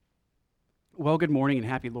Well, good morning and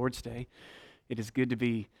happy Lord's Day. It is good to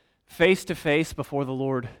be face to face before the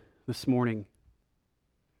Lord this morning.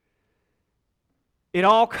 It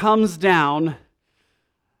all comes down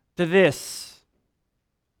to this.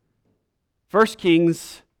 1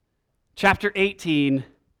 Kings chapter 18,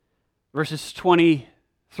 verses 20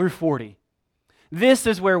 through 40. This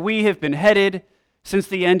is where we have been headed since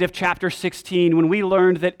the end of chapter 16, when we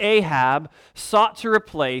learned that Ahab sought to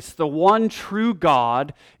replace the one true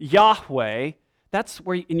God, Yahweh. That's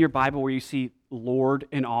where in your Bible where you see Lord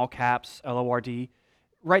in all caps, L-O-R-D.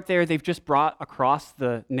 Right there, they've just brought across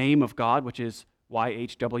the name of God, which is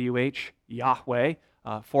Y-H-W-H, Yahweh,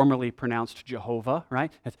 formerly pronounced Jehovah,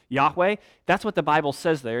 right? That's Yahweh. That's what the Bible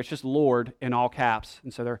says there. It's just Lord in all caps.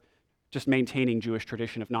 And so they're just maintaining Jewish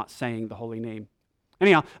tradition of not saying the holy name.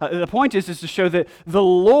 Anyhow, the point is to show that the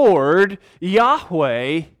Lord,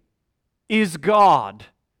 Yahweh, is God.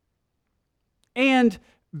 And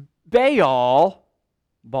Baal,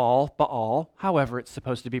 however it's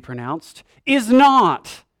supposed to be pronounced, is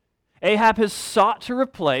not. Ahab has sought to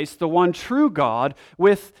replace the one true God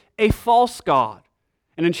with a false god.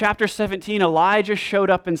 And in chapter 17, Elijah showed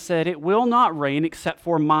up and said, "It will not rain except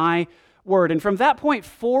for my word." And from that point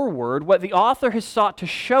forward, what the author has sought to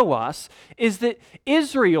show us is that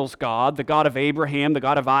Israel's God, the God of Abraham, the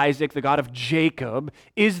God of Isaac, the God of Jacob,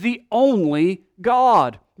 is the only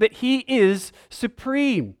God, that he is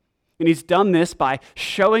supreme. And he's done this by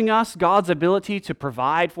showing us God's ability to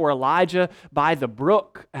provide for Elijah by the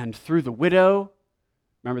brook and through the widow.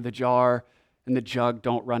 Remember, the jar and the jug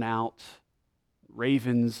don't run out.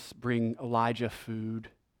 Ravens bring Elijah food.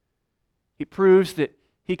 He proves that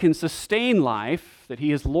he can sustain life, that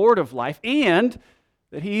he is Lord of life, and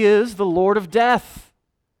that he is the Lord of death.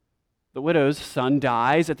 The widow's son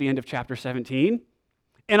dies at the end of chapter 17,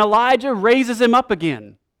 and Elijah raises him up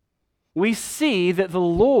again. We see that the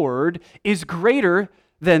Lord is greater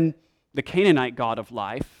than the Canaanite god of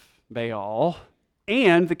life, Baal,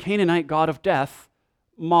 and the Canaanite god of death,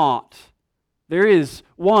 Mot. There is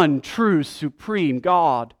one true supreme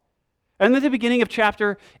God. And at the beginning of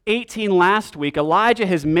chapter 18 last week, Elijah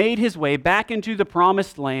has made his way back into the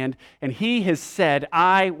promised land, and he has said,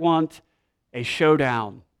 "I want a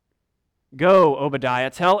showdown. Go,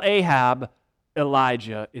 Obadiah, tell Ahab,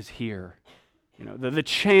 Elijah is here." You know, the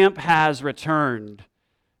champ has returned.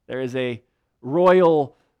 There is a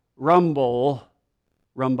royal Rumbaal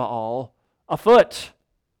afoot.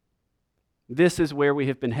 This is where we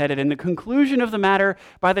have been headed. And the conclusion of the matter,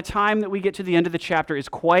 by the time that we get to the end of the chapter, is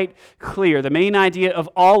quite clear. The main idea of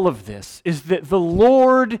all of this is that the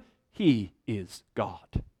Lord, he is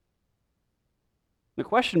God. The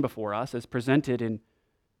question before us, as presented in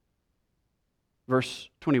verse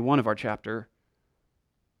 21 of our chapter,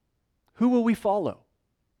 who will we follow?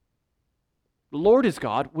 The Lord is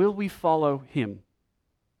God. Will we follow him?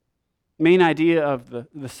 Main idea of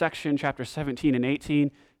the section, chapter 17 and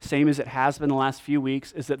 18, same as it has been the last few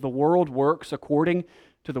weeks, is that the world works according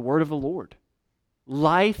to the word of the Lord.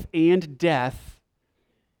 Life and death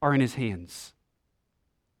are in his hands.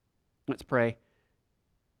 Let's pray,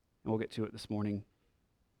 and we'll get to it this morning.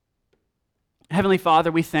 Heavenly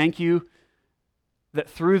Father, we thank you that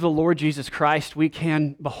through the Lord Jesus Christ we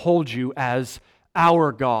can behold you as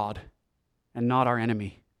our God and not our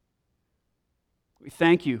enemy. We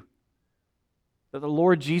thank you that the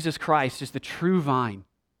Lord Jesus Christ is the true vine.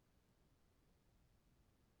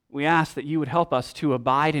 We ask that you would help us to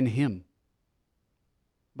abide in him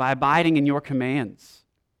by abiding in your commands,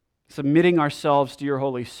 submitting ourselves to your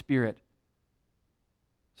Holy Spirit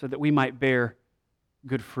so that we might bear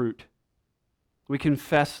good fruit. We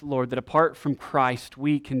confess, Lord, that apart from Christ,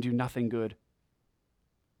 we can do nothing good.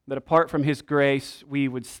 That apart from his grace, we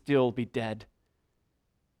would still be dead.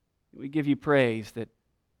 We give you praise that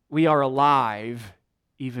we are alive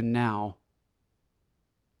even now.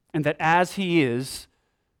 And that as he is,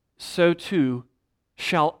 so too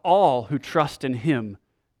shall all who trust in him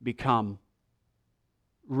become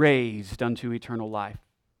raised unto eternal life.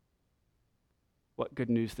 What good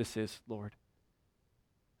news this is, Lord,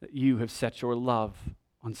 that you have set your love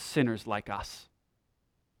on sinners like us.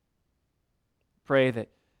 Pray that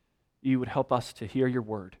you would help us to hear your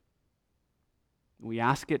word. We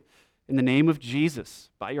ask it in the name of Jesus,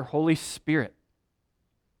 by your Holy Spirit.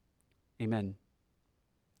 Amen.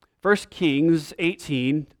 1 Kings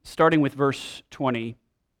 18, starting with verse 20.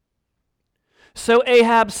 So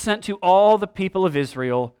Ahab sent to all the people of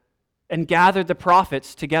Israel and gathered the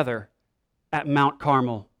prophets together at Mount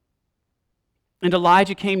Carmel. And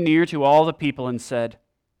Elijah came near to all the people and said,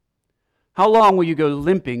 "How long will you go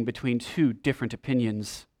limping between two different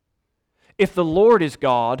opinions? If the Lord is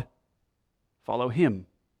God, follow him.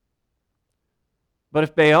 But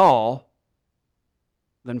if Baal,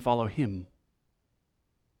 then follow him.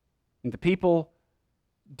 And the people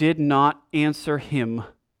did not answer him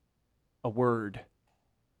a word.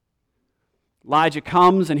 Elijah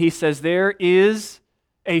comes and he says, there is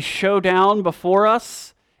a showdown before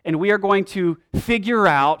us, and we are going to figure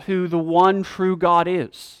out who the one true God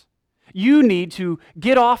is. You need to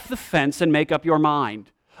get off the fence and make up your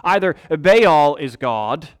mind. Either Baal is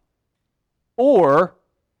God or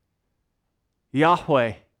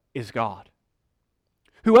Yahweh is God.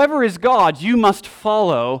 Whoever is God, you must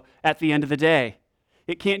follow at the end of the day.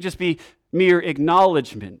 It can't just be mere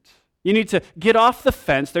acknowledgement. You need to get off the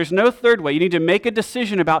fence. There's no third way. You need to make a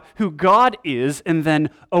decision about who God is and then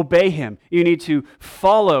obey him. You need to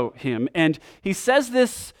follow him. And he says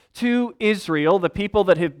this to Israel, the people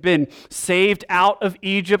that have been saved out of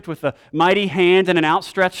Egypt with a mighty hand and an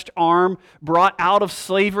outstretched arm, brought out of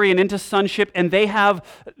slavery and into sonship, and they have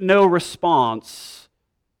no response.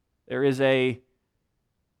 There is a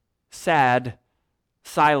sad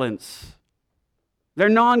silence. They're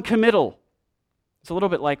non-committal. It's a little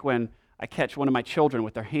bit like when I catch one of my children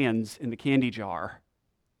with their hands in the candy jar.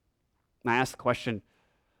 And I ask the question,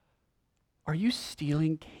 are you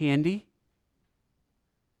stealing candy?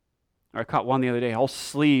 Or I caught one the other day, a whole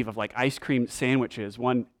sleeve of like ice cream sandwiches,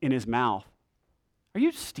 one in his mouth. Are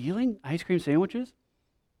you stealing ice cream sandwiches?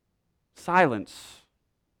 Silence.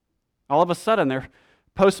 All of a sudden, they're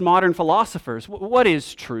postmodern philosophers. What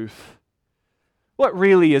is truth? What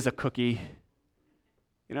really is a cookie?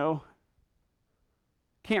 You know,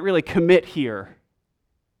 can't really commit here.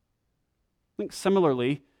 I think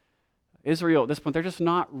similarly, Israel at this point, they're just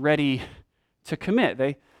not ready to commit.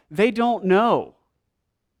 They don't know.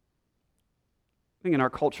 I think in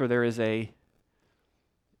our culture there is a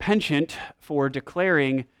penchant for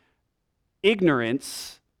declaring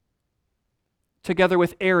ignorance together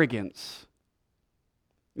with arrogance.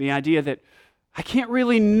 The idea that I can't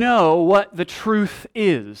really know what the truth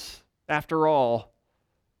is. After all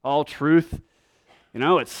truth,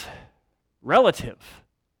 it's relative,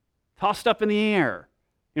 tossed up in the air.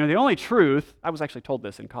 The only truth, I was actually told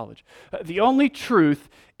this in college, the only truth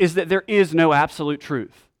is that there is no absolute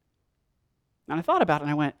truth. And I thought about it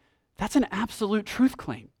and I went, that's an absolute truth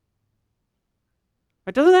claim.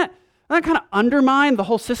 Right? Doesn't that kind of undermine the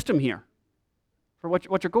whole system here for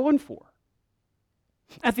what you're going for?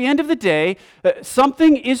 At the end of the day,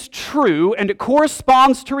 something is true and it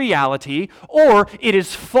corresponds to reality, or it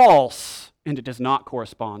is false and it does not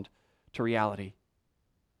correspond to reality.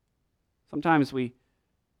 Sometimes we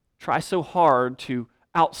try so hard to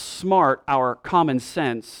outsmart our common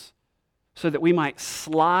sense so that we might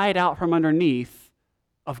slide out from underneath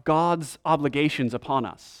of God's obligations upon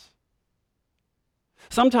us.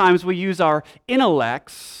 Sometimes we use our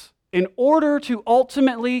intellects in order to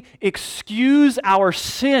ultimately excuse our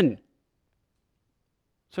sin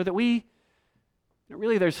so that who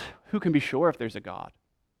can be sure if there's a God?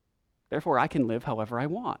 Therefore, I can live however I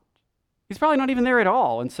want. He's probably not even there at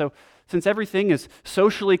all. And so, since everything is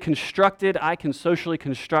socially constructed, I can socially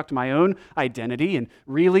construct my own identity. And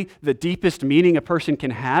really, the deepest meaning a person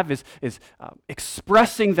can have is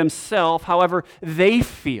expressing themselves however they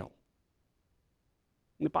feel.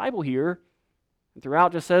 And the Bible here, and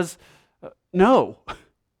throughout, just says, no.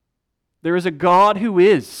 There is a God who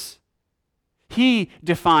is. He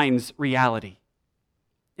defines reality.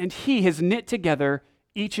 And He has knit together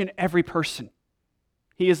each and every person.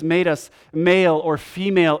 He has made us male or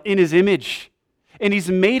female in His image. And He's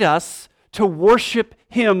made us to worship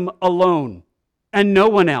Him alone and no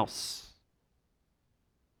one else.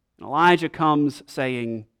 And Elijah comes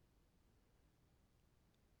saying,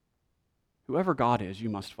 whoever God is, you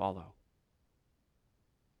must follow.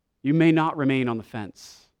 You may not remain on the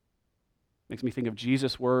fence. Makes me think of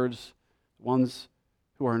Jesus' words, the ones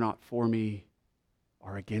who are not for me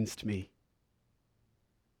are against me.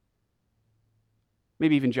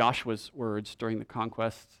 Maybe even Joshua's words during the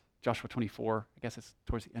conquest, Joshua 24, I guess it's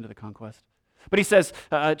towards the end of the conquest. But he says,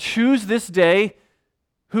 choose this day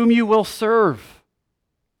whom you will serve.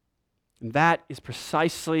 And that is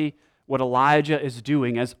precisely what Elijah is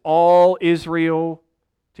doing as all Israel,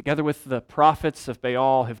 together with the prophets of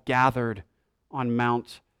Baal, have gathered on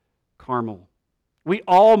Mount Carmel. We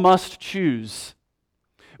all must choose.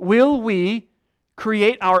 Will we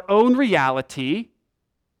create our own reality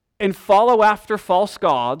and follow after false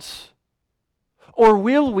gods, or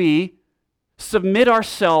will we submit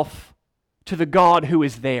ourselves to the God who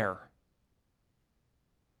is there?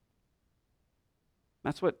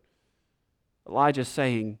 That's what Elijah's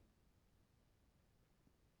saying.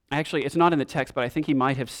 Actually, it's not in the text, but I think he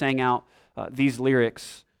might have sang out these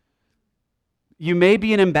lyrics. You may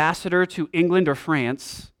be an ambassador to England or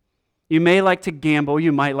France. You may like to gamble.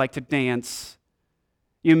 You might like to dance.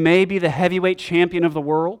 You may be the heavyweight champion of the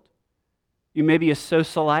world. You may be a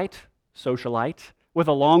socialite with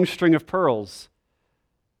a long string of pearls.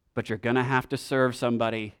 But you're going to have to serve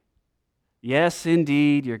somebody. Yes,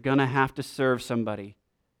 indeed, you're going to have to serve somebody.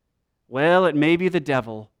 Well, it may be the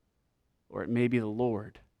devil, or it may be the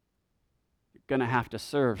Lord. You're going to have to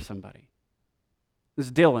serve somebody. This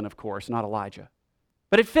is Dylan, of course, not Elijah.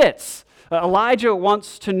 But it fits. Elijah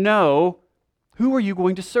wants to know, who are you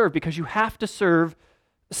going to serve? Because you have to serve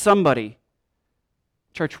somebody.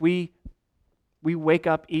 Church, we wake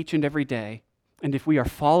up each and every day, and if we are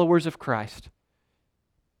followers of Christ,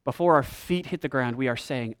 before our feet hit the ground, we are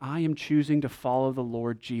saying, I am choosing to follow the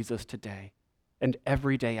Lord Jesus today and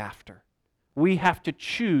every day after. We have to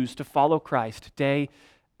choose to follow Christ day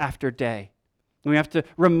after day. We have to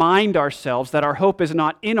remind ourselves that our hope is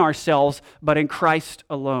not in ourselves, but in Christ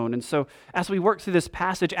alone. And so as we work through this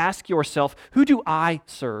passage, ask yourself, who do I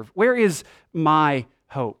serve? Where is my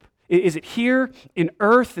hope? Is it here in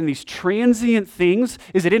earth, in these transient things?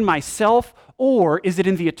 Is it in myself, or is it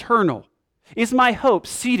in the eternal? Is my hope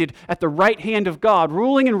seated at the right hand of God,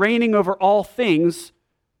 ruling and reigning over all things?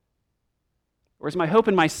 Or is my hope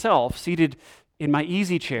in myself, seated in my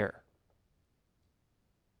easy chair?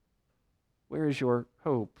 Where is your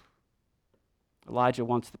hope? Elijah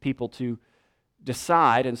wants the people to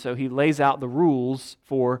decide, and so he lays out the rules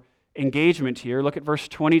for engagement here. Look at verse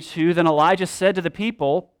 22. Then Elijah said to the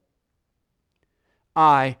people,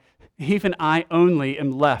 I, even I only,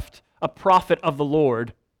 am left, a prophet of the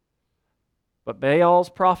Lord. But Baal's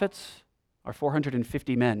prophets are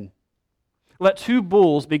 450 men. Let 2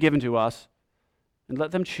 bulls be given to us, and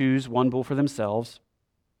let them choose 1 bull for themselves,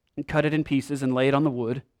 and cut it in pieces and lay it on the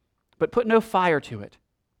wood, but put no fire to it.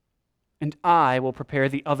 And I will prepare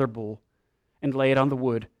the other bull, and lay it on the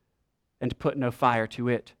wood, and put no fire to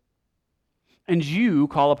it. And you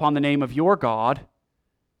call upon the name of your God,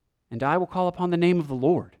 and I will call upon the name of the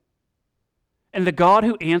Lord. And the God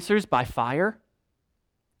who answers by fire,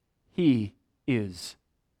 he is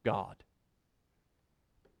God.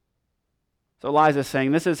 So Elijah is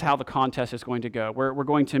saying this is how the contest is going to go. We're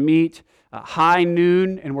going to meet high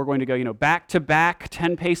noon, and we're going to go back to back,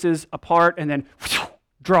 10 paces apart, and then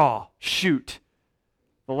draw, shoot.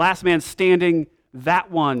 The last man standing, that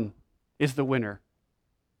one is the winner.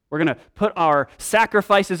 We're going to put our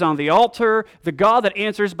sacrifices on the altar. The God that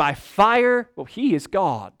answers by fire, well, he is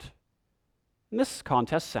God. And this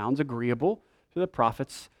contest sounds agreeable to the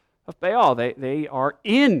prophets of Baal. They are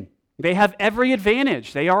in. They have every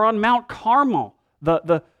advantage. They are on Mount Carmel,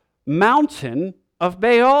 the mountain of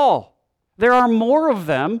Baal. There are more of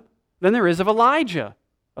them than there is of Elijah,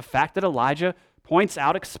 a fact that Elijah points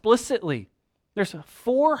out explicitly. There's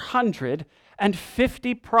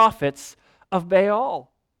 450 prophets of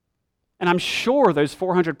Baal. And I'm sure those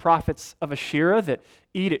 400 prophets of Asherah that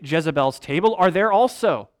eat at Jezebel's table are there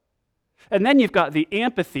also. And then you've got the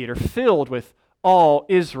amphitheater filled with all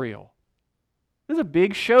Israel. There's a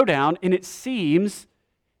big showdown, and it seems,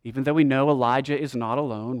 even though we know Elijah is not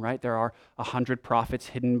alone, right? There are 100 prophets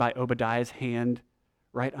hidden by Obadiah's hand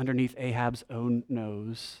right underneath Ahab's own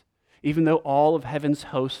nose. Even though all of heaven's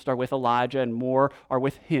hosts are with Elijah and more are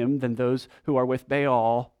with him than those who are with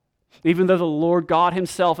Baal, even though the Lord God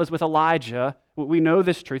himself is with Elijah, we know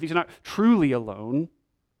this truth. He's not truly alone,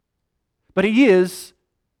 but he is,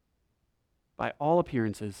 by all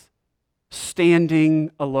appearances,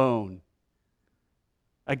 standing alone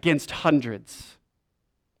against hundreds.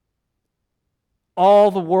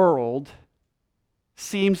 All the world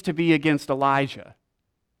seems to be against Elijah.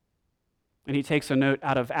 And he takes a note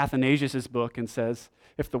out of Athanasius' book and says,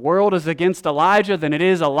 if the world is against Elijah, then it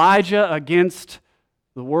is Elijah against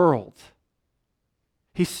the world.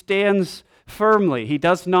 He stands firmly. He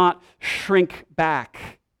does not shrink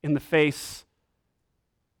back in the face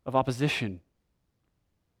of opposition.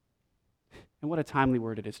 And what a timely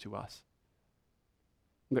word it is to us.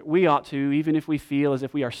 That we ought to, even if we feel as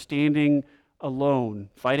if we are standing alone,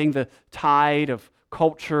 fighting the tide of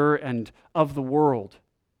culture and of the world,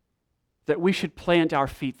 that we should plant our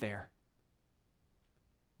feet there.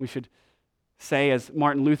 We should say, as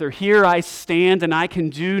Martin Luther, here I stand and I can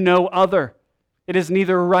do no other. It is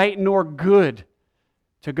neither right nor good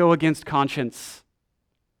to go against conscience.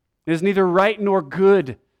 It is neither right nor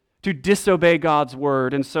good to disobey God's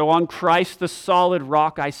word. And so on Christ, the solid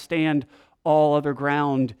rock, I stand. All other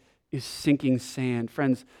ground is sinking sand.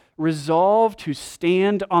 Friends, resolve to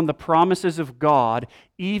stand on the promises of God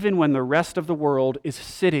even when the rest of the world is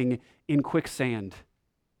sitting in quicksand.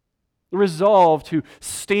 Resolve to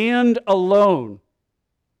stand alone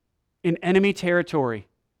in enemy territory,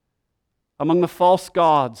 among the false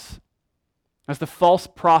gods, as the false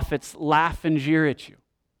prophets laugh and jeer at you,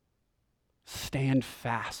 stand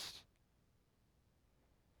fast.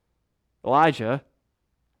 Elijah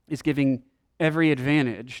is giving every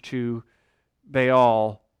advantage to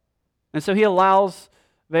Baal, and so he allows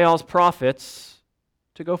Baal's prophets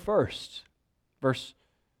to go first. Verse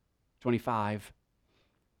 25.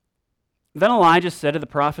 Then Elijah said to the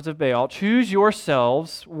prophets of Baal, "Choose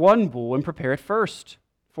yourselves one bull and prepare it first,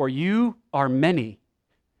 for you are many,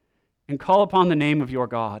 and call upon the name of your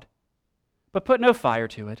God, but put no fire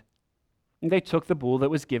to it." And they took the bull that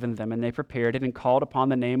was given them, and they prepared it and called upon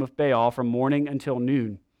the name of Baal from morning until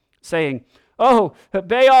noon, saying, "Oh,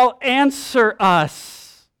 Baal, answer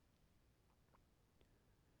us."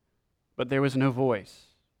 But there was no voice,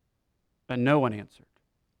 and no one answered.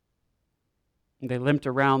 And they limped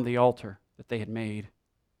around the altar that they had made.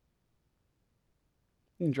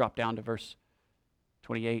 You can drop down to verse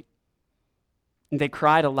 28. And they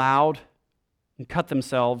cried aloud and cut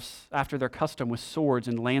themselves after their custom with swords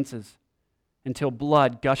and lances, until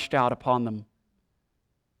blood gushed out upon them.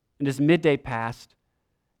 And as midday passed,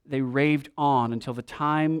 they raved on until the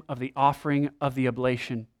time of the offering of the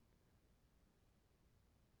oblation.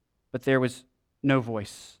 But there was no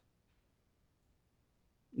voice.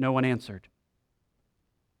 No one answered.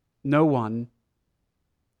 No one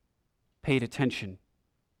paid attention.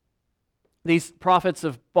 These prophets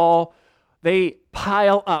of Baal, they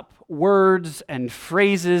pile up words and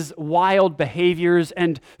phrases, wild behaviors,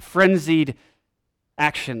 and frenzied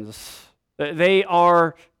actions. They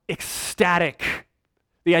are ecstatic.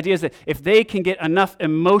 The idea is that if they can get enough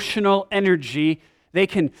emotional energy, they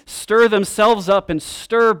can stir themselves up and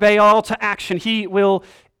stir Baal to action. He will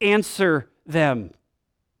answer them.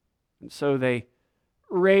 And so they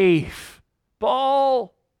rave,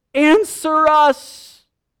 "Baal, answer us!"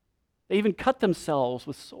 They even cut themselves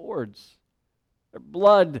with swords. Their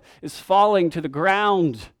blood is falling to the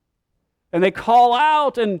ground. And they call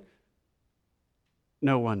out, and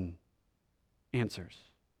no one answers.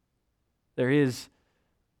 There is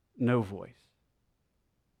no voice.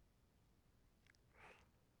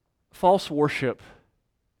 False worship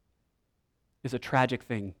is a tragic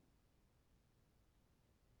thing.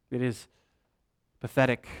 It is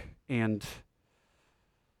pathetic and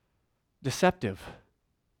deceptive.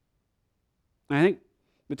 And I think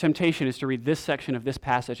the temptation is to read this section of this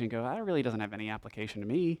passage and go, that really doesn't have any application to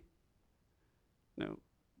me. No,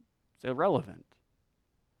 it's irrelevant.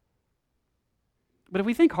 But if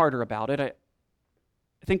we think harder about it,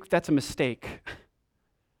 I think that's a mistake.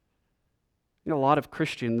 A lot of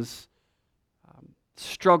Christians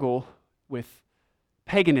struggle with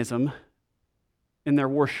paganism in their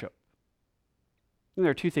worship. And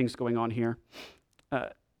there are two things going on here.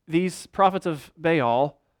 These prophets of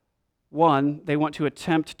Baal, one, they want to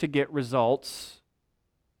attempt to get results,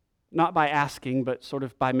 not by asking, but sort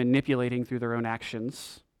of by manipulating through their own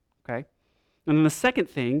actions. Okay? And then the second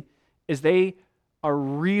thing is they are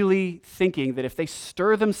really thinking that if they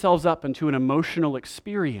stir themselves up into an emotional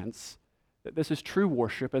experience, that this is true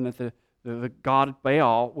worship and that the god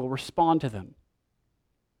Baal will respond to them.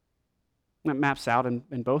 That maps out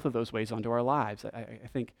in both of those ways onto our lives. I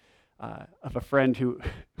think of a friend who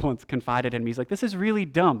once confided in me. He's like, "This is really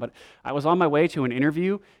dumb, but I was on my way to an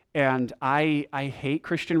interview, and I hate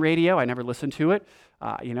Christian radio. I never listen to it.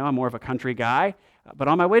 I'm more of a country guy. But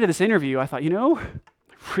on my way to this interview, I thought, I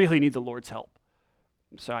really need the Lord's help.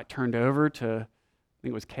 So I turned over to, I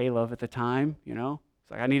think it was Caleb at the time,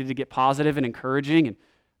 It's like I needed to get positive and encouraging, and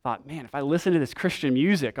thought, man, if I listen to this Christian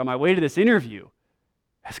music on my way to this interview,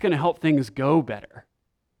 that's going to help things go better."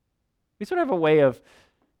 We sort of have a way of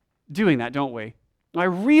doing that, don't we? I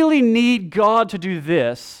really need God to do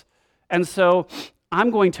this, and so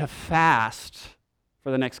I'm going to fast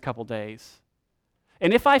for the next couple days.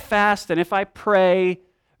 And if I fast and if I pray,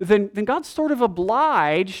 then God's sort of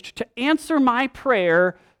obliged to answer my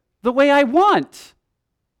prayer the way I want,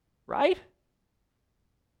 right?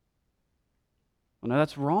 Well, no,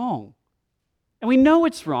 that's wrong. And we know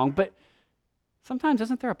it's wrong, but sometimes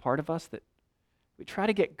isn't there a part of us that we try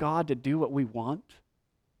to get God to do what we want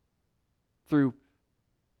through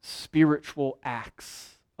spiritual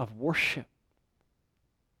acts of worship?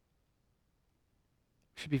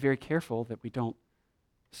 We should be very careful that we don't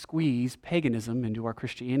squeeze paganism into our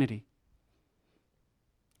Christianity.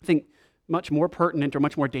 I think much more pertinent or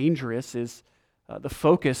much more dangerous is the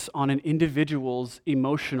focus on an individual's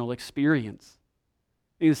emotional experience.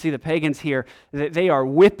 You can see the pagans here, that they are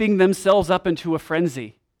whipping themselves up into a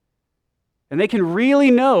frenzy. And they can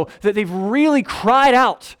really know that they've really cried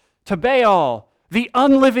out to Baal, the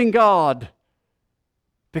unliving God.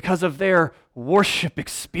 because of their worship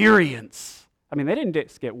experience. I mean, they didn't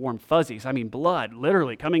just get warm fuzzies. I mean, blood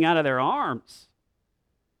literally coming out of their arms.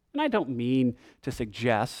 And I don't mean to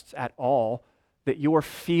suggest at all that your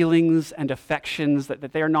feelings and affections,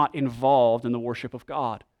 that they are not involved in the worship of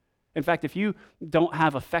God. In fact, if you don't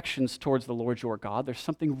have affections towards the Lord your God, there's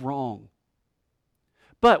something wrong.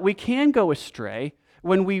 But we can go astray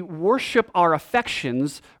when we worship our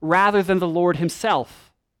affections rather than the Lord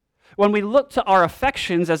himself. When we look to our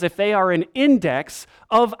affections as if they are an index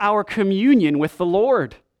of our communion with the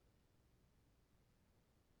Lord.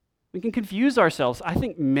 We can confuse ourselves. I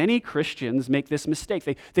think many Christians make this mistake.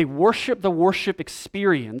 They worship the worship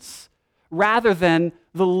experience rather than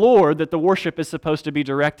the Lord that the worship is supposed to be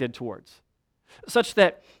directed towards. Such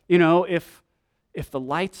that, if the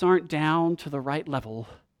lights aren't down to the right level,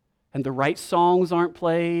 and the right songs aren't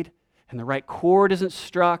played, and the right chord isn't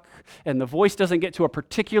struck, and the voice doesn't get to a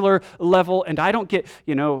particular level, and I don't get,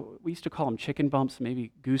 we used to call them chicken bumps,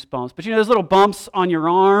 maybe goosebumps, but those little bumps on your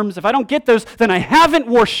arms, if I don't get those, then I haven't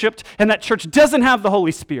worshiped, and that church doesn't have the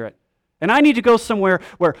Holy Spirit. And I need to go somewhere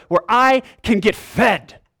where I can get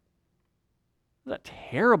fed. That's a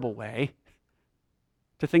terrible way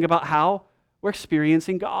to think about how we're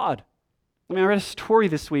experiencing God. I read a story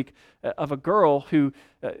this week of a girl who,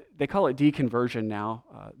 they call it deconversion now.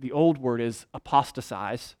 The old word is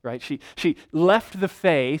apostatize, right? She left the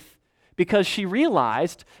faith because she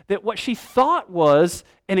realized that what she thought was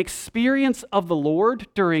an experience of the Lord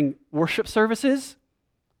during worship services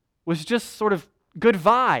was just sort of good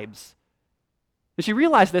vibes. And she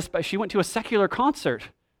realized this, but she went to a secular concert.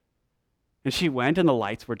 And she went, and the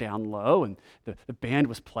lights were down low, and the band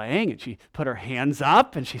was playing, and she put her hands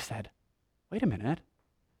up, and she said, wait a minute,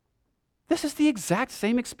 this is the exact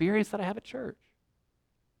same experience that I have at church.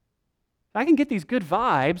 I can get these good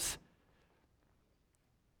vibes,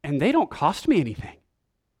 and they don't cost me anything.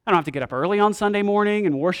 I don't have to get up early on Sunday morning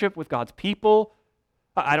and worship with God's people.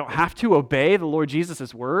 I don't have to obey the Lord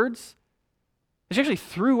Jesus' words. She actually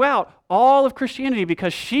threw out all of Christianity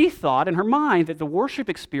because she thought in her mind that the worship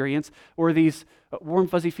experience were these warm,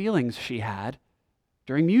 fuzzy feelings she had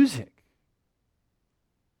during music.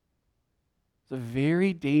 It's a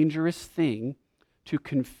very dangerous thing to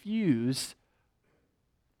confuse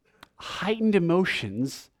heightened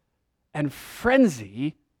emotions and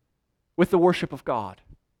frenzy with the worship of God.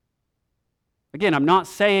 Again, I'm not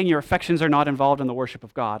saying your affections are not involved in the worship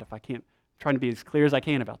of God. I'm trying to be as clear as I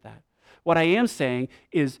can about that. What I am saying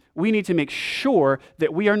is we need to make sure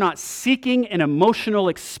that we are not seeking an emotional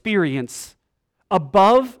experience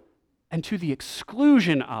above and to the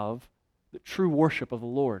exclusion of the true worship of the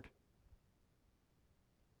Lord.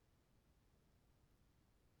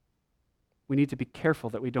 We need to be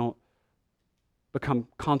careful that we don't become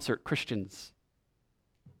concert Christians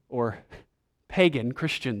or pagan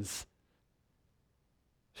Christians.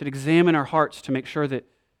 We should examine our hearts to make sure that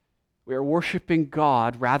we are worshiping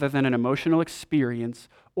God rather than an emotional experience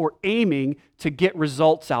or aiming to get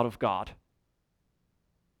results out of God.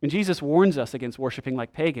 And Jesus warns us against worshiping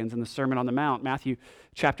like pagans in the Sermon on the Mount, Matthew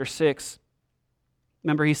chapter 6.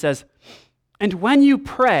 Remember, he says, "And when you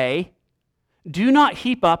pray, do not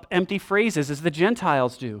heap up empty phrases as the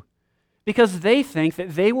Gentiles do, because they think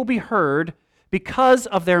that they will be heard because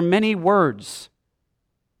of their many words.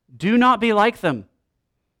 Do not be like them.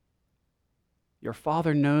 Your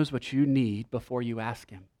Father knows what you need before you ask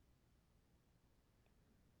Him."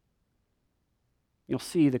 You'll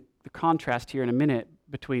see the contrast here in a minute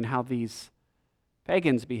between how these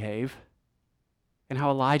pagans behave and how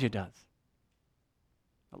Elijah does.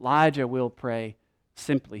 Elijah will pray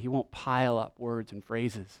simply. He won't pile up words and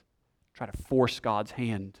phrases, try to force God's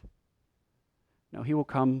hand. No, he will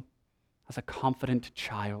come as a confident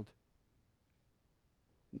child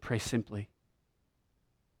and pray simply.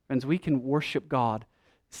 Friends, we can worship God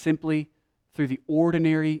simply through the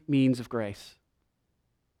ordinary means of grace.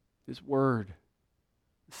 His word,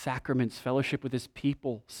 sacraments, fellowship with His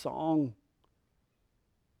people, song.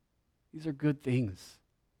 These are good things.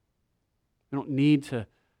 We don't need to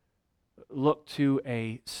look to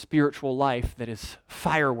a spiritual life that is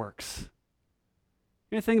fireworks.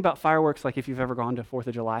 You know the thing about fireworks, like if you've ever gone to a 4th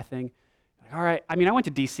of July thing, all right, I went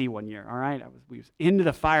to D.C. one year, all right? We was into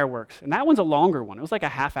the fireworks, and that one's a longer one. It was like a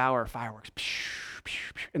half-hour fireworks,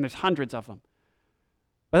 and there's hundreds of them.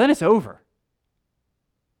 But then it's over,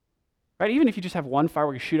 right? Even if you just have one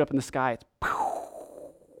firework you shoot up in the sky,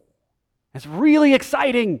 it's really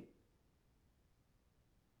exciting.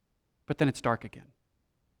 But then it's dark again.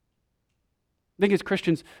 I think as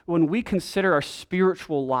Christians, when we consider our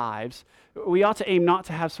spiritual lives, we ought to aim not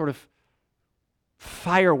to have sort of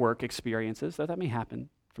firework experiences, though that may happen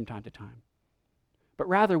from time to time, but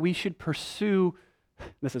rather we should pursue,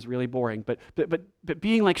 this is really boring, but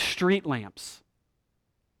being like street lamps.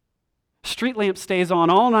 Street lamp stays on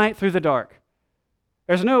all night through the dark.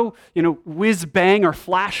 There's no, whiz bang or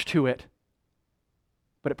flash to it,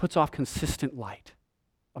 but it puts off consistent light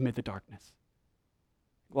amid the darkness.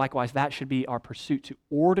 Likewise, that should be our pursuit, to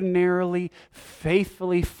ordinarily,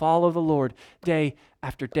 faithfully follow the Lord day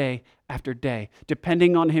after day after day,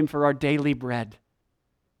 depending on Him for our daily bread.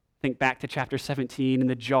 Think back to chapter 17 and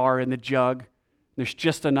the jar and the jug. There's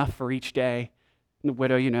just enough for each day. And the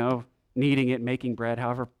widow, kneading it, making bread,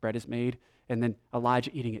 however bread is made. And then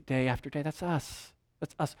Elijah eating it day after day. That's us.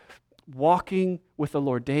 That's us walking with the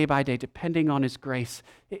Lord day by day, depending on His grace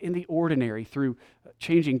in the ordinary, through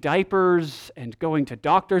changing diapers and going to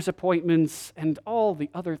doctor's appointments and all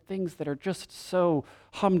the other things that are just so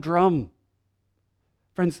humdrum.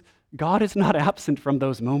 Friends, God is not absent from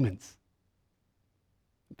those moments.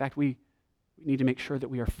 In fact, we need to make sure that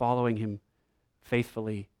we are following Him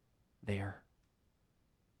faithfully there.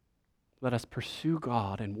 Let us pursue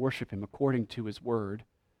God and worship Him according to His word,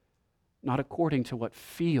 not according to what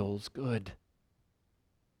feels good.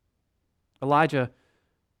 Elijah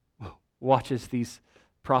watches these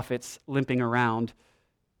prophets limping around,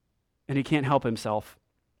 and he can't help himself.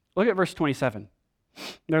 Look at verse 27.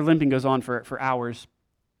 Their limping goes on for hours.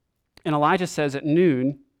 And Elijah says at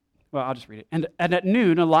noon, I'll just read it. And at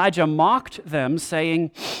noon, Elijah mocked them,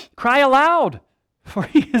 saying, "Cry aloud, for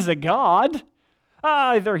he is a god.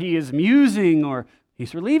 Either he is musing or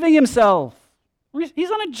he's relieving himself. He's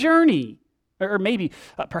on a journey. Or maybe,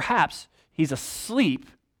 perhaps, he's asleep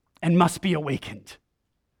and must be awakened."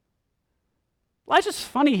 Elijah's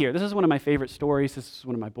funny here. This is one of my favorite stories. This is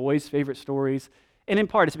one of my boys' favorite stories. And in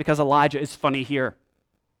part, it's because Elijah is funny here.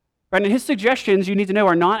 Right? And his suggestions, you need to know,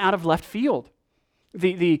 are not out of left field.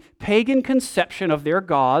 The pagan conception of their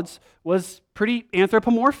gods was pretty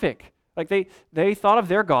anthropomorphic. Like they thought of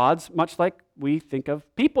their gods much like we think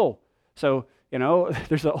of people. So,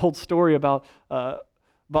 there's an old story about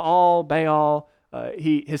Baal.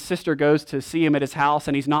 His sister goes to see him at his house,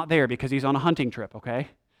 and he's not there because he's on a hunting trip, okay?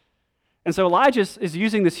 And so Elijah is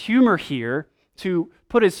using this humor here to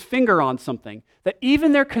put his finger on something, that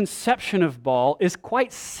even their conception of Baal is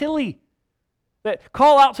quite silly. That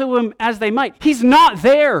call out to him as they might, he's not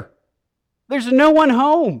there. There's no one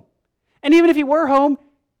home. And even if he were home,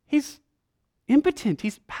 he's impotent.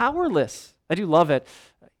 He's powerless. I do love it.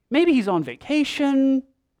 Maybe he's on vacation.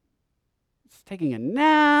 He's taking a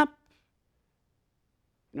nap.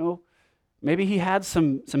 Maybe he had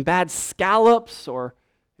some bad scallops or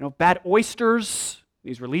bad oysters.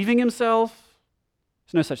 He's relieving himself.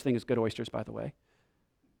 There's no such thing as good oysters, by the way.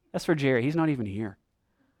 That's for Jerry. He's not even here.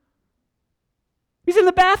 He's in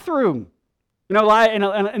the bathroom.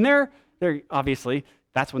 And they're obviously,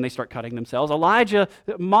 that's when they start cutting themselves. Elijah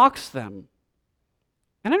mocks them.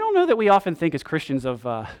 And I don't know that we often think as Christians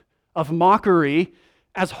of mockery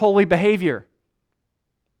as holy behavior.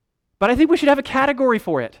 But I think we should have a category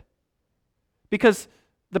for it. Because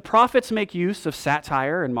the prophets make use of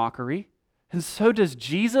satire and mockery, and so does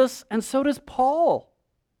Jesus, and so does Paul.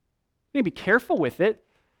 We need to be careful with it,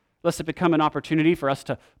 lest it become an opportunity for us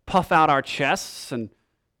to puff out our chests and,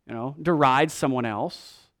 deride someone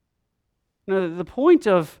else. The point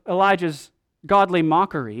of Elijah's godly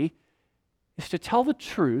mockery is to tell the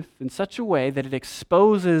truth in such a way that it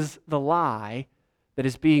exposes the lie that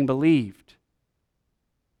is being believed.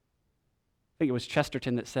 I think it was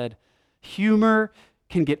Chesterton that said, "Humor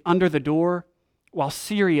can get under the door while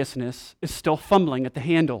seriousness is still fumbling at the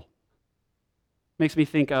handle." Makes me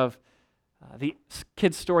think of the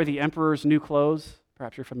kid's story, The Emperor's New Clothes.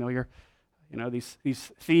 Perhaps you're familiar.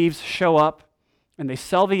 These thieves show up and they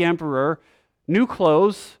sell the emperor new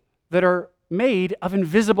clothes that are made of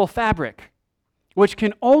invisible fabric, which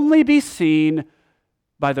can only be seen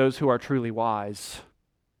by those who are truly wise.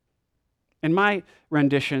 In my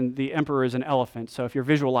rendition, the emperor is an elephant. So if you're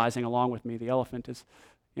visualizing along with me, the elephant is,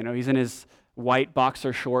 he's in his white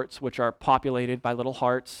boxer shorts, which are populated by little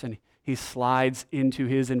hearts, and he slides into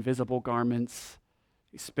his invisible garments.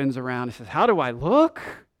 He spins around and says, "How do I look?"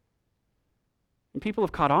 And people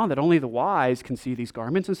have caught on that only the wise can see these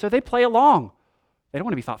garments, and so they play along. They don't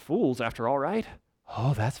want to be thought fools after all, right?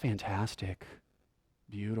 "Oh, that's fantastic.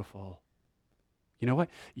 Beautiful. You know what?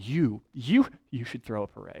 You should throw a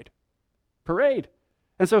parade." Parade.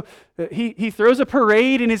 And so he throws a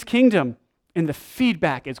parade in his kingdom, and the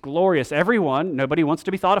feedback is glorious. Nobody wants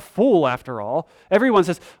to be thought a fool after all. Everyone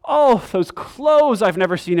says, "Oh, those clothes, I've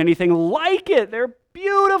never seen anything like it. They're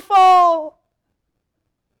beautiful."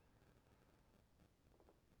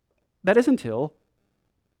 That is until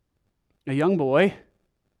a young boy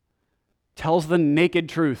tells the naked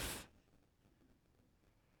truth.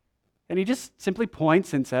 And he just simply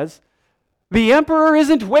points and says, the emperor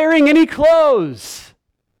isn't wearing any clothes.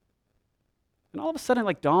 And all of a sudden it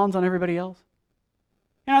like dawns on everybody else.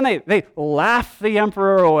 And they laugh the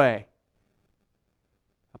emperor away.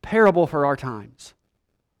 A parable for our times.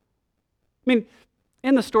 I mean,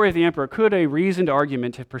 in the story of the emperor, could a reasoned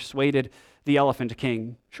argument have persuaded the elephant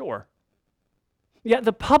king? Sure. Yet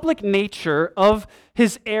the public nature of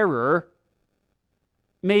his error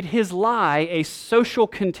made his lie a social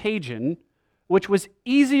contagion which was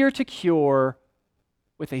easier to cure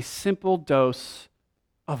with a simple dose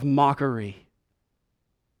of mockery.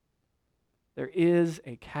 There is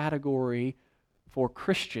a category for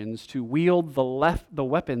Christians to wield the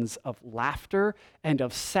weapons of laughter and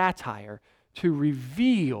of satire to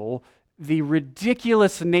reveal the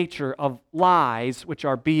ridiculous nature of lies which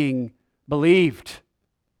are being believed.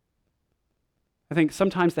 I think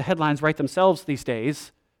sometimes the headlines write themselves these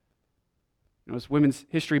days. It was Women's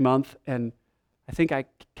History Month, and I think I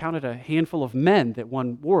counted a handful of men that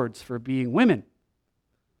won awards for being women.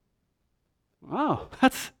 Wow,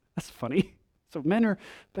 that's funny. So men are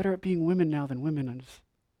better at being women now than women. It's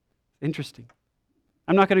interesting.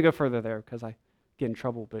 I'm not going to go further there because I get in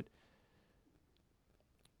trouble, but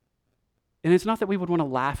and it's not that we would want to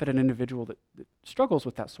laugh at an individual that struggles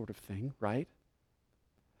with that sort of thing, right?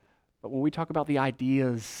 But when we talk about the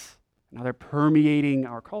ideas and how they're permeating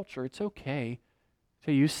our culture, it's okay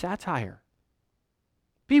to use satire.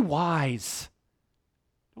 Be wise.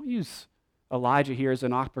 Don't use Elijah here as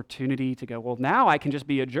an opportunity to go, well, now I can just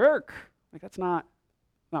be a jerk. Like, that's not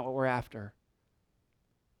what we're after.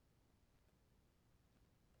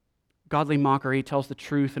 Godly mockery tells the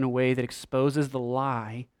truth in a way that exposes the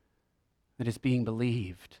lie that is being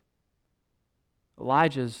believed.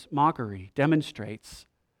 Elijah's mockery demonstrates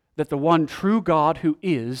that the one true God who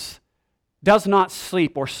does not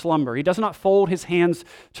sleep or slumber. He does not fold his hands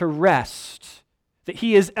to rest. That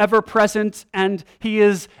he is ever present and he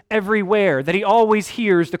is everywhere. That he always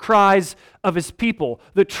hears the cries of his people.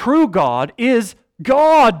 The true God is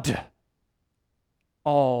God.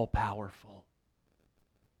 All powerful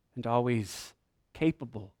and always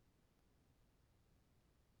capable.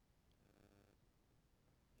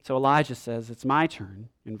 So Elijah says, it's my turn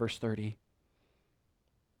in verse 30.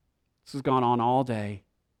 This has gone on all day.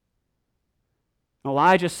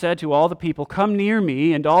 Elijah said to all the people, come near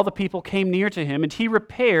me, and all the people came near to him, and he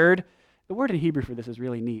repaired. The word in Hebrew for this is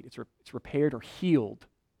really neat. It's repaired or healed.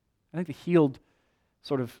 I think the healed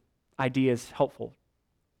sort of idea is helpful.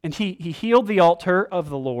 And he healed the altar of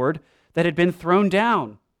the Lord that had been thrown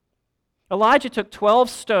down. Elijah took 12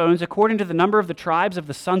 stones according to the number of the tribes of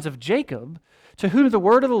the sons of Jacob, to whom the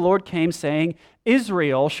word of the Lord came, saying,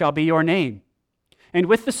 Israel shall be your name. And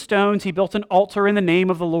with the stones he built an altar in the name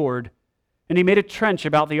of the Lord. And he made a trench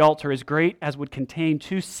about the altar as great as would contain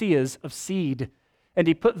 2 seahs of seed. And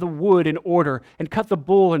he put the wood in order and cut the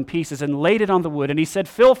bull in pieces and laid it on the wood. And he said,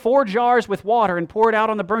 fill 4 jars with water and pour it out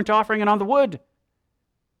on the burnt offering and on the wood.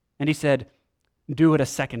 And he said, do it a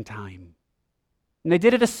second time. And they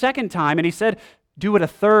did it a second time. And he said, do it a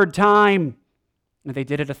third time. And they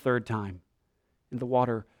did it a third time. And the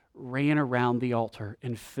water ran around the altar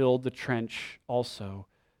and filled the trench also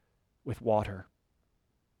with water.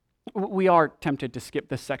 We are tempted to skip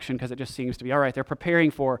this section because it just seems to be, all right, they're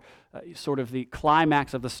preparing for sort of the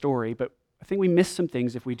climax of the story, but I think we miss some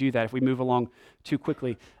things if we do that, if we move along too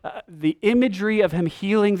quickly. The imagery of him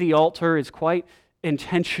healing the altar is quite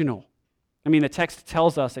intentional. I mean, the text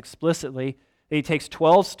tells us explicitly that he takes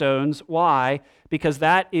 12 stones. Why? Because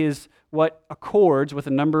that is what accords with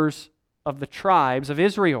the numbers of the tribes of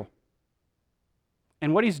Israel.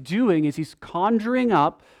 And what he's doing is he's conjuring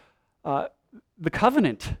up the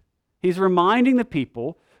covenant. He's reminding the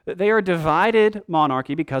people that they are a divided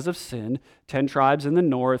monarchy because of sin, 10 tribes in the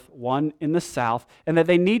north, 1 in the south, and that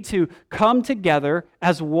they need to come together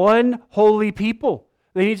as one holy people.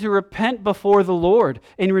 They need to repent before the Lord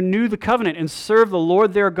and renew the covenant and serve the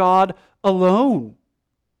Lord their God alone.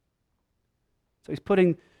 So he's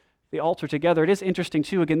putting the altar together. It is interesting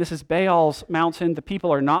too. Again, this is Baal's mountain. The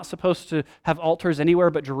people are not supposed to have altars anywhere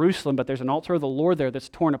but Jerusalem, but there's an altar of the Lord there that's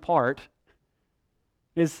torn apart.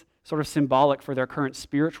 It is sort of symbolic for their current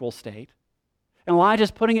spiritual state. And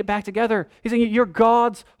Elijah's putting it back together. He's saying, you're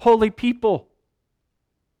God's holy people.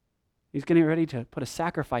 He's getting ready to put a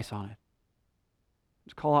sacrifice on it.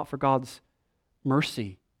 To call out for God's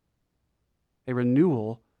mercy, a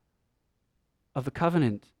renewal of the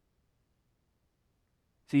covenant.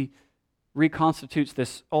 See, reconstitutes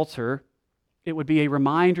this altar. It would be a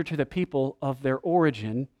reminder to the people of their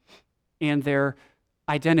origin and their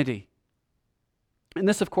identity. And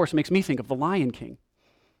this, of course, makes me think of The Lion King.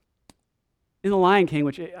 In The Lion King,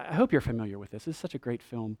 which I hope you're familiar with this is such a great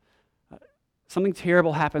film, something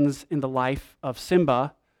terrible happens in the life of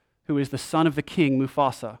Simba, who is the son of the king,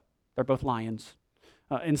 Mufasa. They're both lions.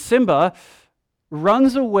 And Simba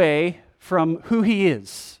runs away from who he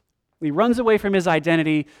is. He runs away from his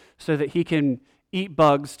identity so that he can eat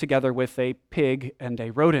bugs together with a pig and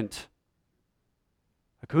a rodent.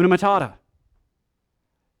 Hakuna Matata.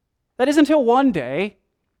 That is until one day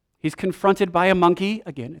he's confronted by a monkey.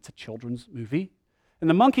 Again, it's a children's movie. And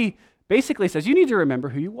the monkey basically says, you need to remember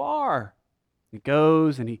who you are. He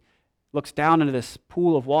goes and he looks down into this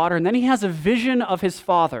pool of water, and then he has a vision of his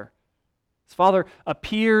father. His father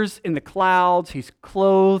appears in the clouds. He's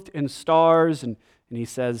clothed in stars, and he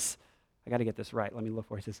says, I got to get this right. Let me look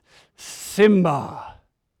for it. He says, Simba,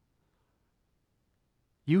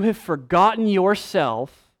 you have forgotten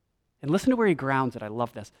yourself. And listen to where he grounds it. I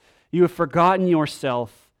love this. You have forgotten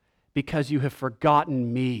yourself because you have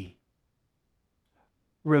forgotten me.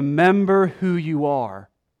 Remember who you are.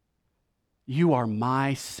 You are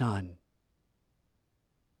my son.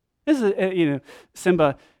 This is,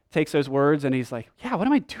 Simba takes those words and he's like, yeah, what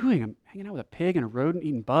am I doing? I'm hanging out with a pig and a rodent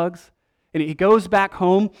eating bugs. And he goes back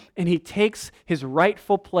home and he takes his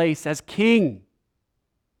rightful place as king.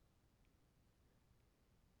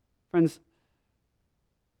 Friends,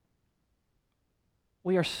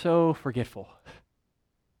 we are so forgetful.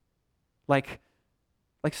 Like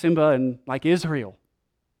Simba and like Israel.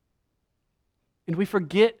 And we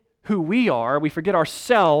forget who we are, we forget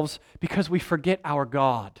ourselves because we forget our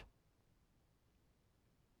God.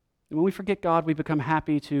 And when we forget God, we become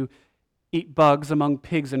happy to eat bugs among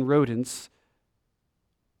pigs and rodents.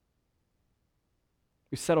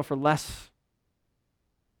 We settle for less.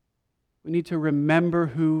 We need to remember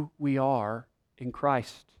who we are in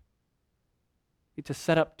Christ. We need to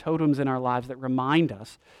set up totems in our lives that remind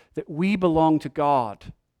us that we belong to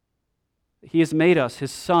God. That He has made us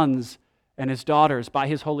His sons and His daughters by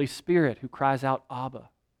His Holy Spirit who cries out, Abba.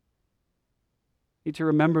 We need to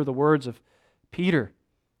remember the words of Peter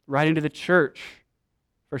writing to the church.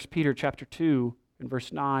 1 Peter chapter 2 and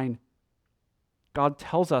verse 9. God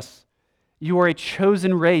tells us, you are a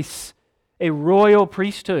chosen race, a royal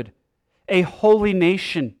priesthood, a holy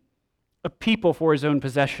nation, a people for His own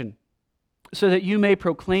possession, so that you may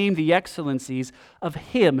proclaim the excellencies of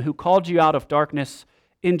Him who called you out of darkness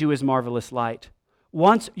into His marvelous light.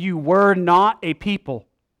 Once you were not a people,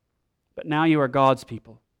 but now you are God's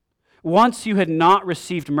people. Once you had not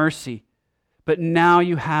received mercy, but now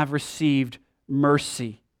you have received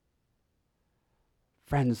mercy.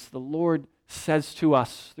 Friends, the Lord says to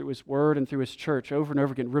us through His word and through His church over and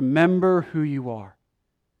over again, remember who you are.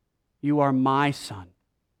 You are my son.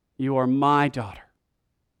 You are my daughter.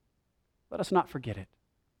 Let us not forget it.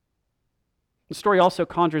 The story also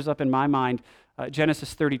conjures up in my mind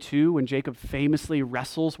Genesis 32, when Jacob famously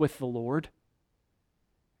wrestles with the Lord.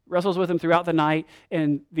 Wrestles with Him throughout the night,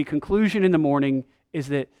 and the conclusion in the morning is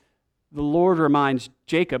that the Lord reminds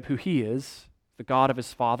Jacob who He is, the God of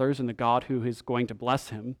his fathers and the God who is going to bless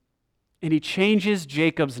him, and He changes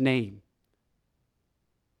Jacob's name.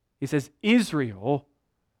 He says, Israel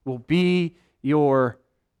will be your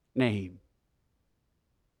name.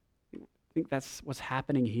 I think that's what's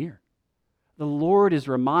happening here. The Lord is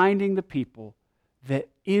reminding the people that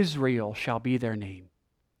Israel shall be their name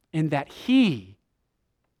and that He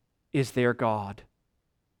is their God.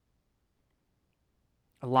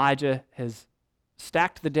 Elijah has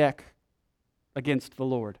stacked the deck against the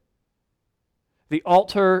Lord. The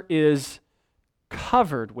altar is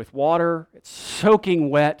covered with water, it's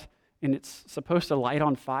soaking wet, and it's supposed to light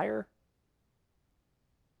on fire.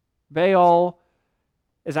 Baal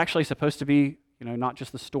is actually supposed to be, not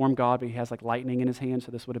just the storm god, but he has like lightning in his hand,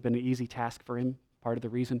 so this would have been an easy task for him, part of the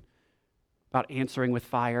reason about answering with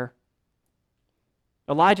fire.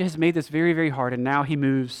 Elijah has made this very, very hard, and now he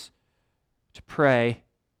moves to pray.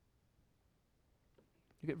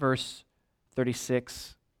 Look at verse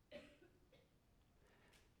 36.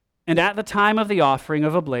 And at the time of the offering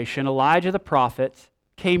of oblation, Elijah the prophet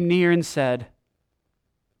came near and said,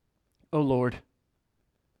 O Lord,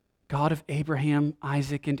 God of Abraham,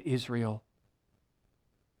 Isaac, and Israel.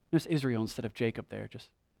 Notice Israel instead of Jacob there. Just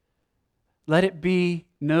let it be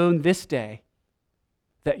known this day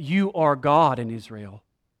that you are God in Israel,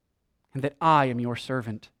 and that I am your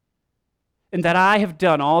servant, and that I have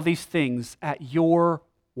done all these things at your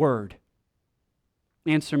word.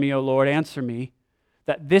 Answer me, O Lord, answer me,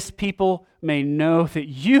 that this people may know that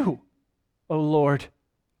you, O Lord,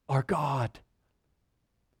 are God,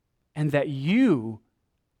 and that you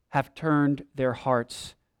have turned their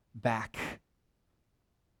hearts back.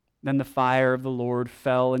 Then the fire of the Lord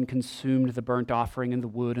fell and consumed the burnt offering and the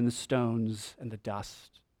wood and the stones and the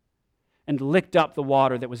dust, and licked up the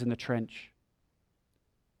water that was in the trench.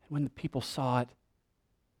 And when the people saw it,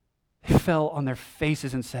 they fell on their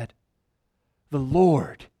faces and said, "The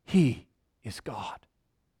Lord, He is God.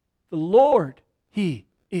 The Lord, He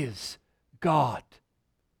is God."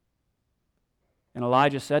 And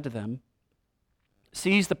Elijah said to them,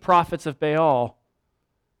 "Seize the prophets of Baal,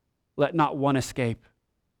 let not one escape."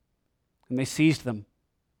 And they seized them.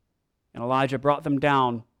 And Elijah brought them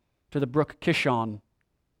down to the brook Kishon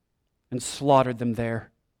and slaughtered them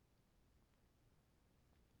there.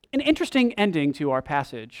 An interesting ending to our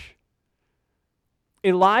passage.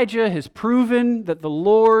 Elijah has proven that the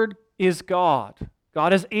Lord is God.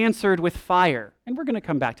 God has answered with fire. And we're going to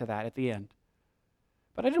come back to that at the end.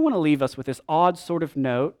 But I didn't want to leave us with this odd sort of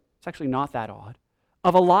note, it's actually not that odd,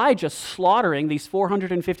 of Elijah slaughtering these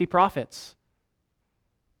 450 prophets.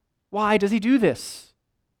 Why does he do this?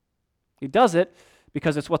 He does it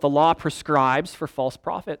because it's what the law prescribes for false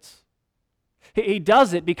prophets. He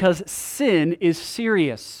does it because sin is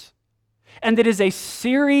serious. And it is a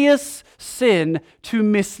serious sin to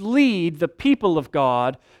mislead the people of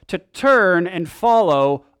God to turn and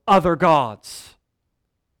follow other gods.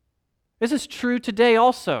 This is true today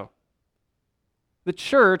also. The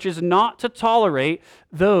church is not to tolerate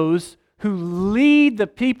those who lead the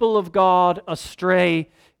people of God astray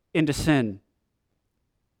into sin.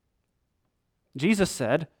 Jesus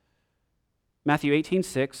said, Matthew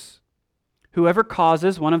 18:6, "Whoever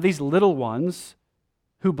causes one of these little ones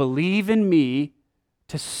who believe in me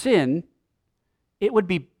to sin, it would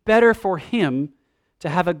be better for him to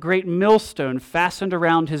have a great millstone fastened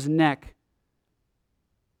around his neck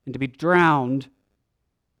and to be drowned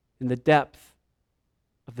in the depth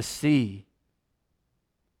of the sea."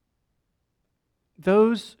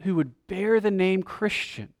 Those who would bear the name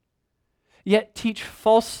Christian, yet teach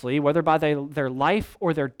falsely, whether by their life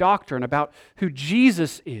or their doctrine, about who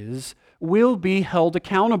Jesus is, will be held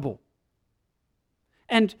accountable.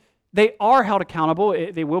 And they are held accountable,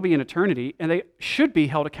 they will be in eternity, and they should be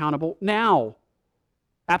held accountable now.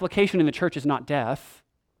 Application in the church is not death.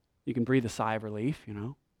 You can breathe a sigh of relief, you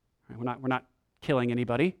know. We're not killing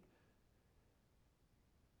anybody.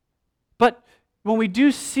 But when we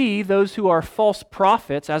do see those who are false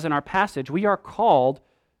prophets, as in our passage, we are called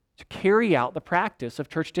to carry out the practice of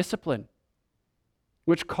church discipline,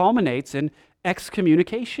 which culminates in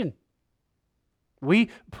excommunication.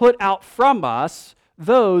 We put out from us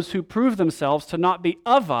those who prove themselves to not be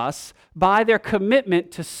of us by their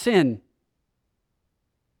commitment to sin.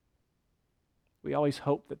 We always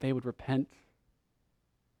hope that they would repent.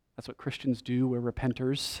 That's what Christians do, we're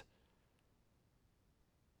repenters.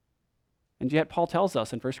 And yet Paul tells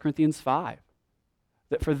us in 1 Corinthians 5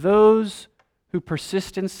 that for those who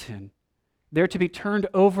persist in sin, they're to be turned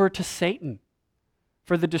over to Satan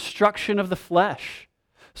for the destruction of the flesh,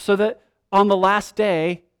 so that on the last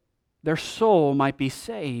day their soul might be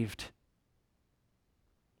saved.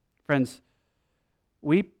 Friends,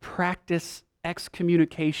 we practice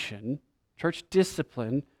excommunication, church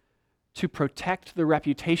discipline, to protect the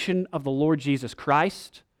reputation of the Lord Jesus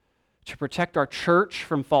Christ, to protect our church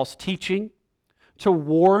from false teaching, to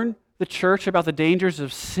warn the church about the dangers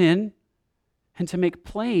of sin, and to make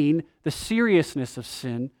plain the seriousness of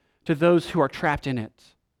sin to those who are trapped in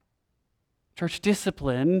it. Church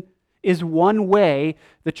discipline is one way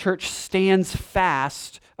the church stands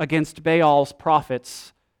fast against Baal's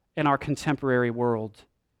prophets in our contemporary world.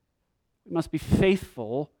 We must be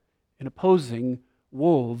faithful in opposing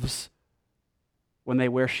wolves when they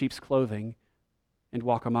wear sheep's clothing and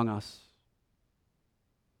walk among us.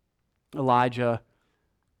 Elijah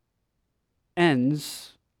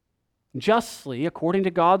ends justly, according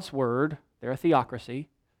to God's word, they're a theocracy.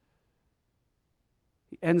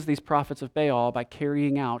 He ends these prophets of Baal by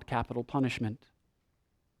carrying out capital punishment.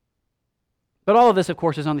 But all of this, of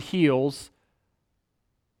course, is on the heels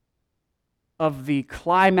of the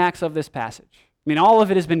climax of this passage. I mean, all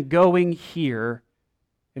of it has been going here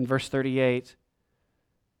in verse 38.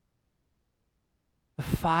 The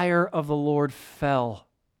fire of the Lord fell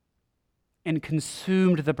and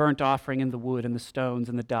consumed the burnt offering and the wood and the stones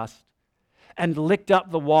and the dust, and licked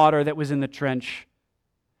up the water that was in the trench.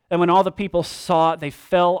 And when all the people saw it, they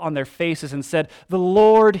fell on their faces and said, "The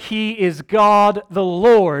Lord, He is God. The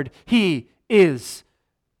Lord, He is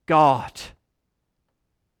God."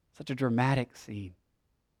 Such a dramatic scene.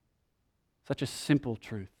 Such a simple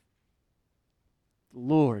truth. The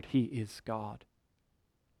Lord, He is God.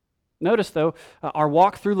 Notice, though, our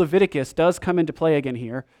walk through Leviticus does come into play again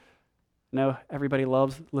here. I know everybody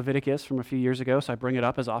loves Leviticus from a few years ago, so I bring it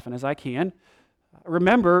up as often as I can.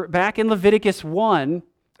 Remember, back in Leviticus 1,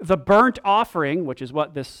 the burnt offering, which is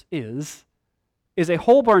what this is a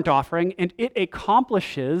whole burnt offering, and it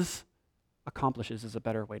accomplishes is a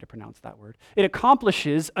better way to pronounce that word. It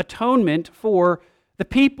accomplishes atonement for the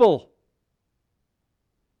people.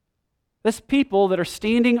 This people that are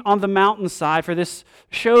standing on the mountainside for this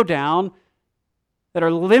showdown, that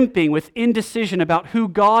are limping with indecision about who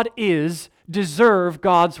God is, deserve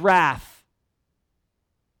God's wrath.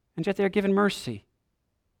 And yet they are given mercy.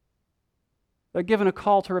 They're given a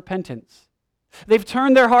call to repentance. They've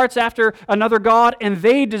turned their hearts after another god, and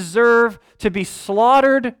they deserve to be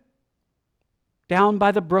slaughtered down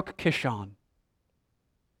by the brook Kishon.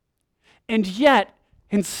 And yet,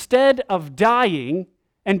 instead of dying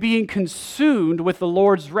and being consumed with the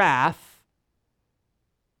Lord's wrath,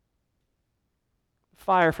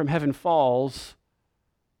 fire from heaven falls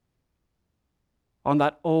on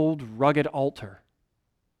that old rugged altar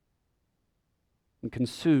and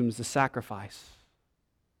consumes the sacrifice.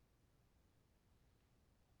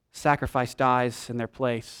 Sacrifice dies in their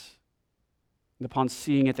place. And upon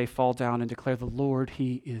seeing it, they fall down and declare, "The Lord,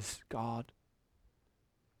 He is God."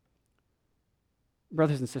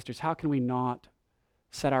 Brothers and sisters, how can we not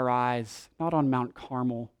set our eyes not on Mount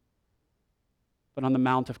Carmel, but on the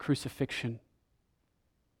Mount of Crucifixion,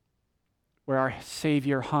 where our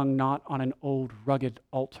Savior hung not on an old rugged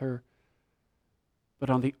altar, but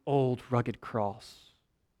on the old rugged cross?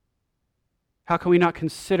 How can we not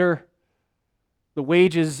consider the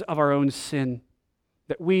wages of our own sin,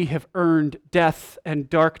 that we have earned death and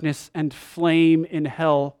darkness and flame in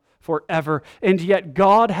hell forever, and yet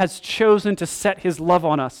God has chosen to set His love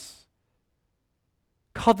on us?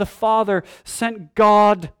 God the Father sent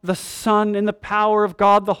God the Son in the power of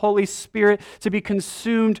God the Holy Spirit to be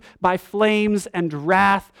consumed by flames and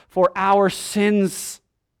wrath for our sins,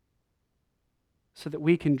 so that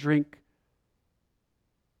we can drink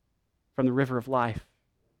from the river of life.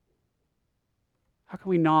 How can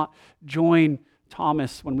we not join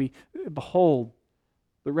Thomas when we behold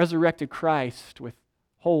the resurrected Christ with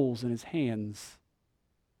holes in His hands?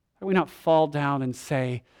 How can we not fall down and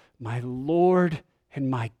say, "My Lord and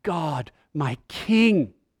my God, my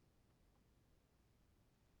King"?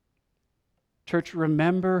 Church,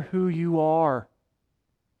 remember who you are.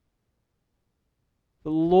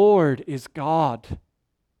 The Lord is God.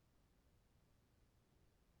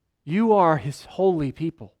 You are His holy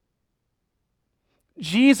people.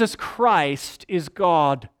 Jesus Christ is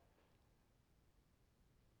God.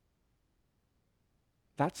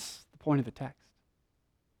 That's the point of the text.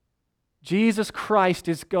 Jesus Christ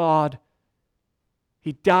is God.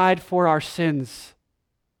 He died for our sins.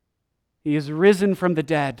 He is risen from the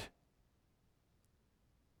dead.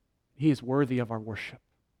 He is worthy of our worship.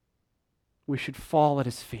 We should fall at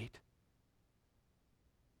His feet.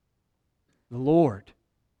 The Lord,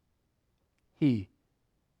 He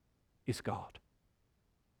is God.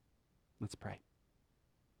 Let's pray.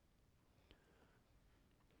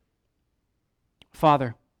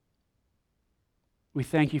 Father, we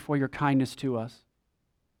thank You for Your kindness to us,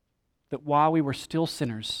 that while we were still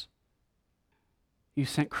sinners, You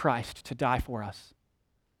sent Christ to die for us,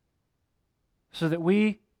 so that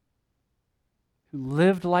we who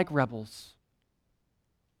lived like rebels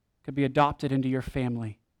could be adopted into Your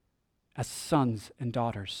family as sons and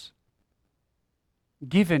daughters,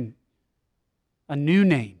 given a new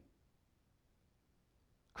name,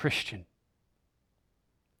 Christian.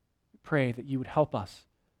 We pray that You would help us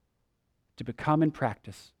to become and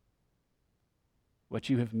practice what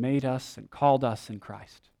You have made us and called us in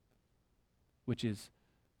Christ, which is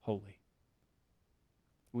holy.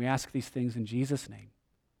 We ask these things in Jesus' name.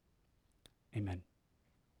 Amen.